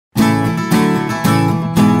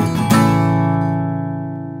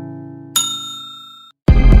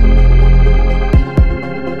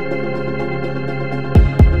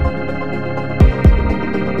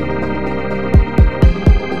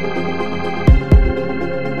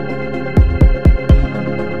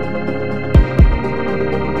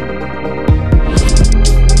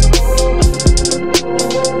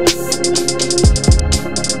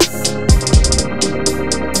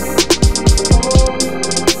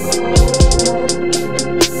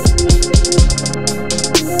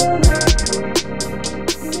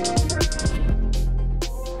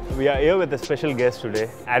with a special guest today,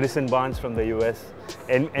 Addison Barnes from the US,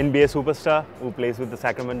 NBA superstar who plays with the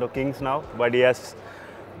Sacramento Kings now, but he has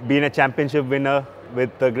been a championship winner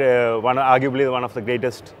with arguably one of the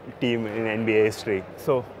greatest team in NBA history.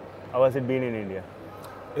 So, how has it been in India?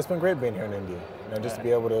 It's been great being here in India. Just to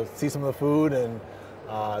be able to see some of the food and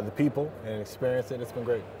the people and experience it, it's been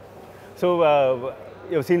great. So,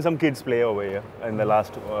 you've seen some kids play over here in the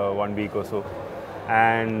last 1 week or so.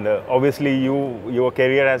 And obviously your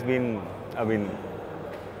career has been,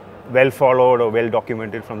 well followed or well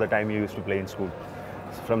documented from the time you used to play in school.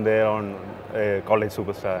 From there on, college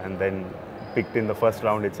superstar, and then picked in the first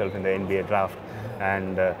round itself in the NBA draft,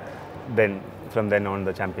 and then from then on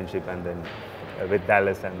the championship, and then with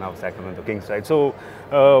Dallas and now Sacramento Kings, right? So,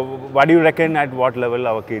 what do you reckon at what level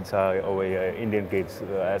our kids are over here, Indian kids,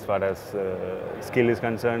 as far as skill is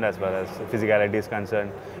concerned, as far as physicality is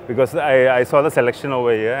concerned? Because I saw the selection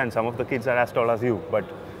over here, and some of the kids are as tall as you, but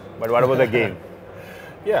what about the game?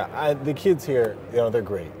 Yeah, the kids here, they're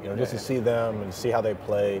great. Just to see them and see how they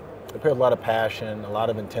play with a lot of passion, a lot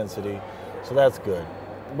of intensity, so that's good.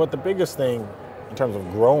 But the biggest thing in terms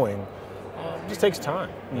of growing, just takes time.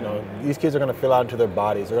 These kids are going to fill out into their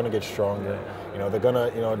bodies. They're going to get stronger. They're going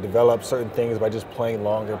to develop certain things by just playing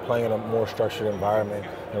longer, playing in a more structured environment,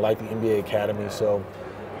 like the NBA Academy. So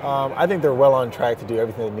I think they're well on track to do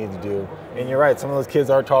everything they need to do. And you're right, some of those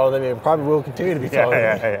kids are taller than me and probably will continue to be taller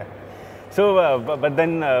than me. Yeah. So, but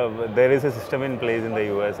then there is a system in place in the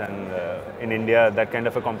US, and in India that kind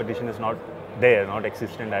of a competition is not there, not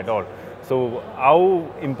existent at all. So how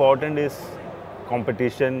important is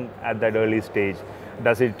competition at that early stage?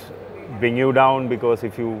 Does it bring you down, because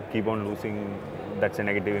if you keep on losing, that's a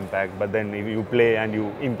negative impact, but then if you play and you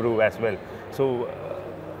improve as well? So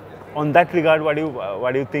on that regard, what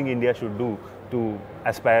do you think India should do to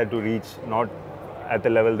aspire to reach, not at the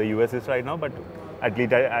level the US is right now, but at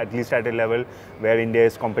least at a level where India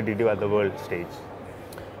is competitive at the world stage?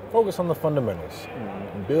 Focus on the fundamentals,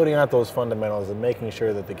 building out those fundamentals and making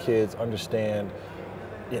sure that the kids understand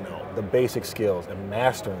the basic skills and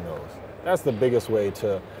mastering those. That's the biggest way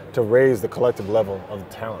to raise the collective level of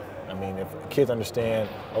talent. If kids understand,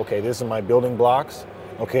 okay, this is my building blocks,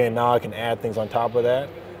 okay, and now I can add things on top of that,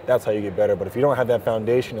 that's how you get better. But if you don't have that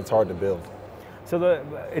foundation, it's hard to build. So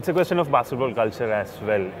it's a question of basketball culture as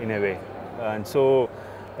well, in a way. And so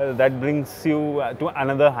that brings you to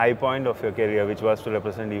another high point of your career, which was to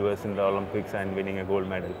represent US in the Olympics and winning a gold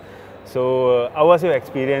medal. So how was your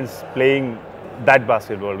experience playing that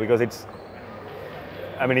basketball? Because it's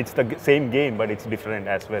the same game, but it's different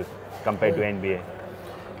as well compared to NBA.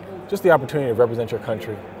 Just the opportunity to represent your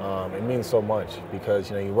country, it means so much, because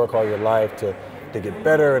you work all your life to get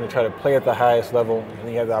better and to try to play at the highest level, and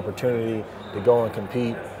then you have the opportunity to go and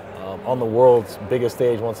compete on the world's biggest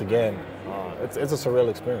stage once again. It's a surreal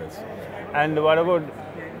experience. And what about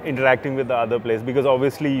interacting with the other players? Because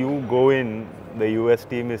obviously you go in, the US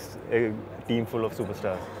team is a team full of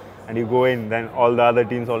superstars, and you go in, then all the other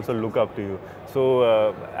teams also look up to you.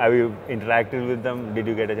 So have you interacted with them? Did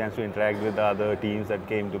you get a chance to interact with the other teams that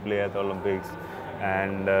came to play at the Olympics?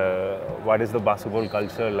 And what is the basketball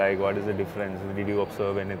culture like? What is the difference? Did you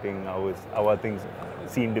observe anything? How are things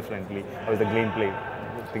seen differently? How is the game played?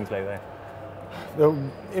 Things like that. The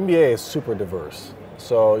NBA is super diverse.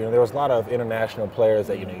 So there was a lot of international players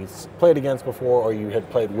that you played against before or you had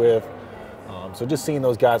played with. So just seeing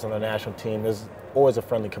those guys on the national team, there's always a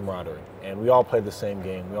friendly camaraderie. And we all play the same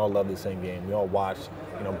game. We all love the same game. We all watch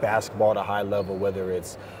basketball at a high level, whether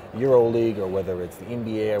it's EuroLeague or whether it's the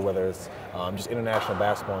NBA or whether it's just international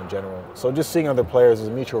basketball in general. So just seeing other players is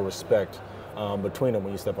a mutual respect between them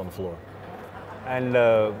when you step on the floor. And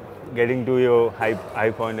getting to your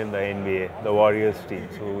high point in the NBA, the Warriors team.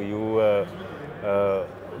 So you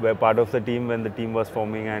were part of the team when the team was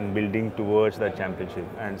forming and building towards that championship.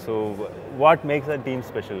 And so, what makes that team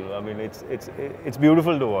special? It's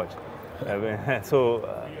beautiful to watch.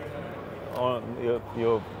 So,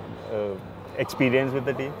 your experience with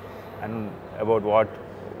the team, and about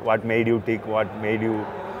what made you tick, what made you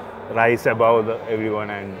rise above everyone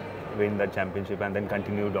and win that championship, and then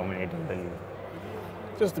continue dominating the league.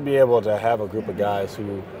 Just to be able to have a group of guys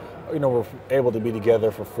who, were able to be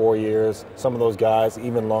together for 4 years. Some of those guys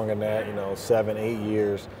even longer than that, 7, 8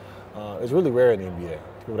 years. It's really rare in the NBA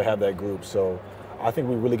to be able to have that group. So I think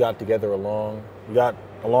we really got together We got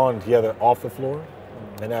along together off the floor,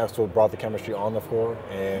 and that's what brought the chemistry on the floor.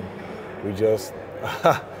 And we just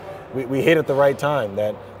we hit at the right time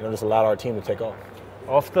that just allowed our team to take off.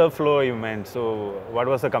 Off the floor, you meant. So what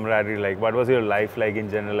was the camaraderie like? What was your life like in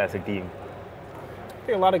general as a team? I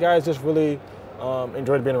think a lot of guys just really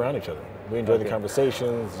enjoyed being around each other. We enjoyed the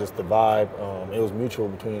conversations, just the vibe. It was mutual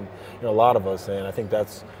between a lot of us, and I think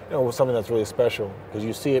that's something that's really special because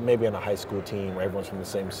you see it maybe on a high school team where everyone's from the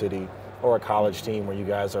same city, or a college team where you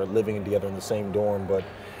guys are living together in the same dorm. But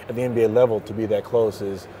at the NBA level, to be that close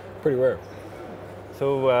is pretty rare.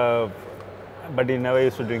 So, but you never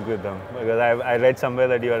used to drink with them because I read somewhere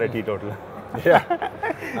that you are a teetotaler. Yeah,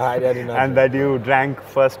 I did not. And that you drank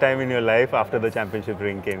first time in your life after the championship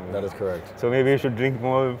ring came. That is correct. So maybe you should drink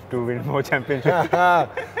more to win more championships.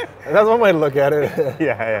 That's one way to look at it.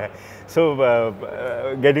 Yeah. So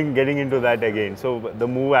getting into that again. So the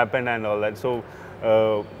move happened and all that. So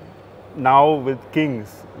now with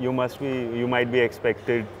Kings, you might be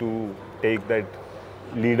expected to take that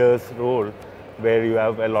leader's role, where you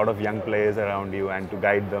have a lot of young players around you and to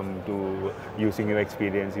guide them to using your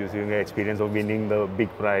experience of winning the big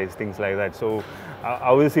prize, things like that. So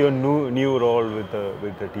how is your new role with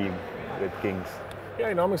the team, with Kings? Yeah,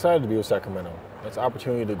 I'm excited to be with Sacramento. It's an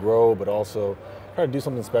opportunity to grow, but also try to do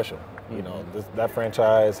something special. That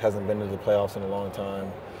franchise hasn't been to the playoffs in a long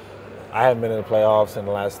time. I haven't been in the playoffs in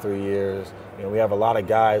the last 3 years. We have a lot of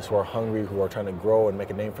guys who are hungry, who are trying to grow and make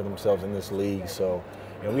a name for themselves in this league. So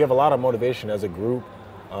we have a lot of motivation as a group,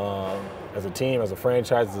 as a team, as a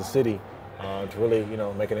franchise, as a city, to really,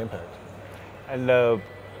 make an impact. And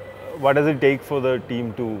what does it take for the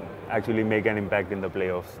team to actually make an impact in the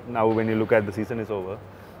playoffs? Now, when you look at the season is over,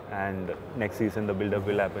 and next season the build-up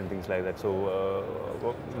will happen, things like that. So,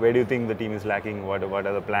 where do you think the team is lacking? What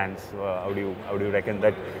are the plans? How do you reckon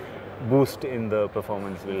that boost in the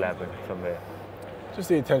performance will happen from there? Just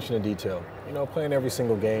the attention to detail. Playing every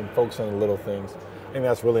single game, focus on the little things. I think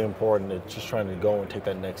that's really important. It's just trying to go and take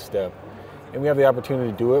that next step. And we have the opportunity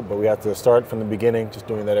to do it, but we have to start from the beginning, just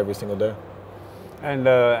doing that every single day. And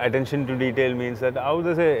attention to detail means that how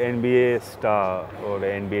does an NBA star or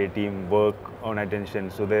an NBA team work on attention?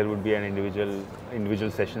 So there would be an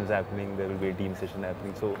individual sessions happening, there will be a team session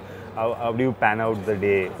happening. So how do you pan out the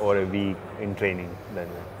day or a week in training that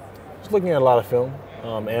way? Just looking at a lot of film,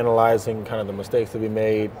 analyzing kind of the mistakes that we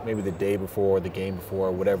made, maybe the day before, the game before,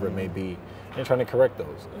 whatever it may be, and trying to correct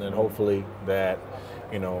those. And then hopefully that,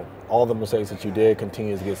 all the mistakes that you did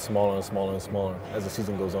continues to get smaller and smaller and smaller as the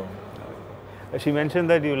season goes on. She mentioned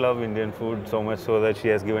that you love Indian food so much so that she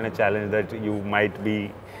has given a challenge that you might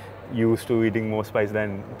be used to eating more spice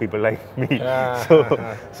than people like me.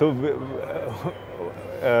 So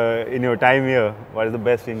in your time here, what is the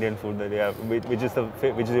best Indian food that you have?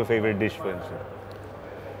 Which is your favorite dish, for instance?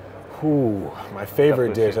 My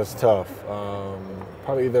favorite dish, that's tough.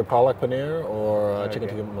 Probably either palak paneer or chicken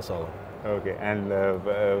tikka masala. Okay, and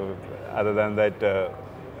other than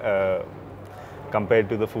that, compared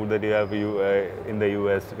to the food that you have in the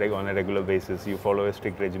US on a regular basis, you follow a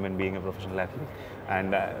strict regimen being a professional athlete,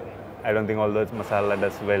 and I don't think all the masala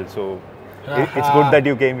does well. So it's good that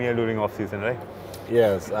you came here during off season, right?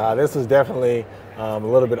 Yes, this is definitely a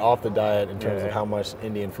little bit off the diet in terms of how much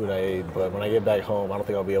Indian food I ate, but when I get back home, I don't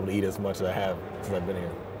think I'll be able to eat as much as I have since I've been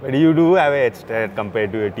here. But you do have a head start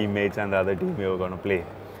compared to your teammates and the other team you're going to play.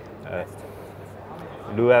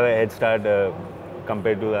 Do you have a head start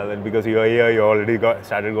compared to the other, because you're here, you already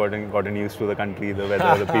gotten used to the country, the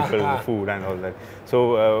weather, the people, the food and all that.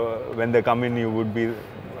 So when they come in, you would be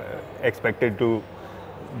expected to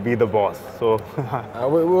be the boss. So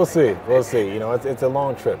we'll see. We'll see. It's a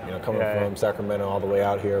long trip. Coming from Sacramento all the way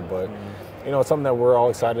out here, but it's something that we're all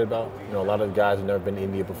excited about. A lot of the guys have never been to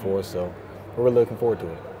India before, so we're really looking forward to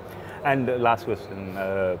it. And last question,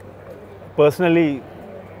 personally,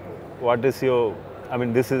 what is your? I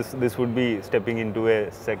mean, this would be stepping into a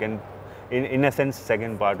second, in a sense,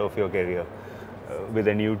 second part of your career with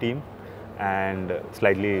a new team and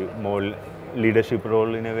slightly more leadership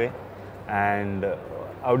role in a way. And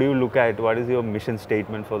how do you look at what is your mission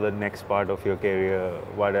statement for the next part of your career?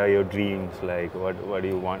 What are your dreams like? What do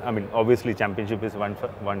you want? I mean, obviously, championship is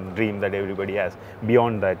one dream that everybody has.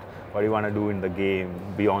 Beyond that, what do you want to do in the game?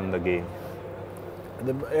 Beyond the game?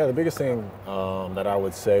 The biggest thing that I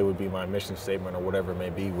would say would be my mission statement, or whatever it may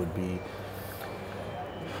be, would be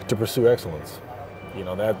to pursue excellence.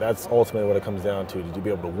 That's ultimately what it comes down to be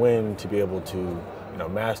able to win, to be able to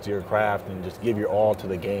master your craft and just give your all to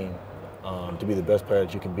the game, to be the best player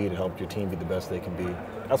that you can be, to help your team be the best they can be.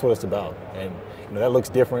 That's what it's about. And that looks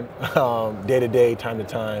different day to day, time to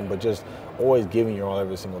time, but just always giving your all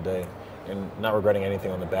every single day and not regretting anything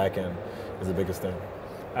on the back end is the biggest thing.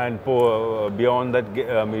 And beyond that,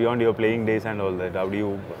 beyond your playing days and all that, how do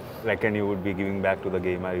you reckon you would be giving back to the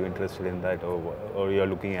game? Are you interested in that, or you're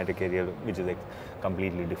looking at a career which is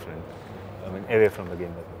completely different, away from the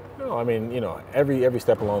game? No, I mean, every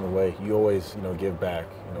step along the way, you always, give back.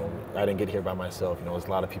 I didn't get here by myself. There's a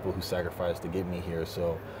lot of people who sacrificed to get me here.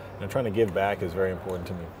 So, trying to give back is very important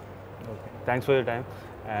to me. Okay. Thanks for your time,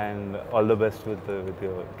 and all the best with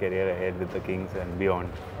your career ahead with the Kings and beyond.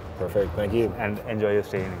 Perfect. Thank you. And enjoy your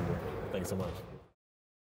stay in India. Thanks so much.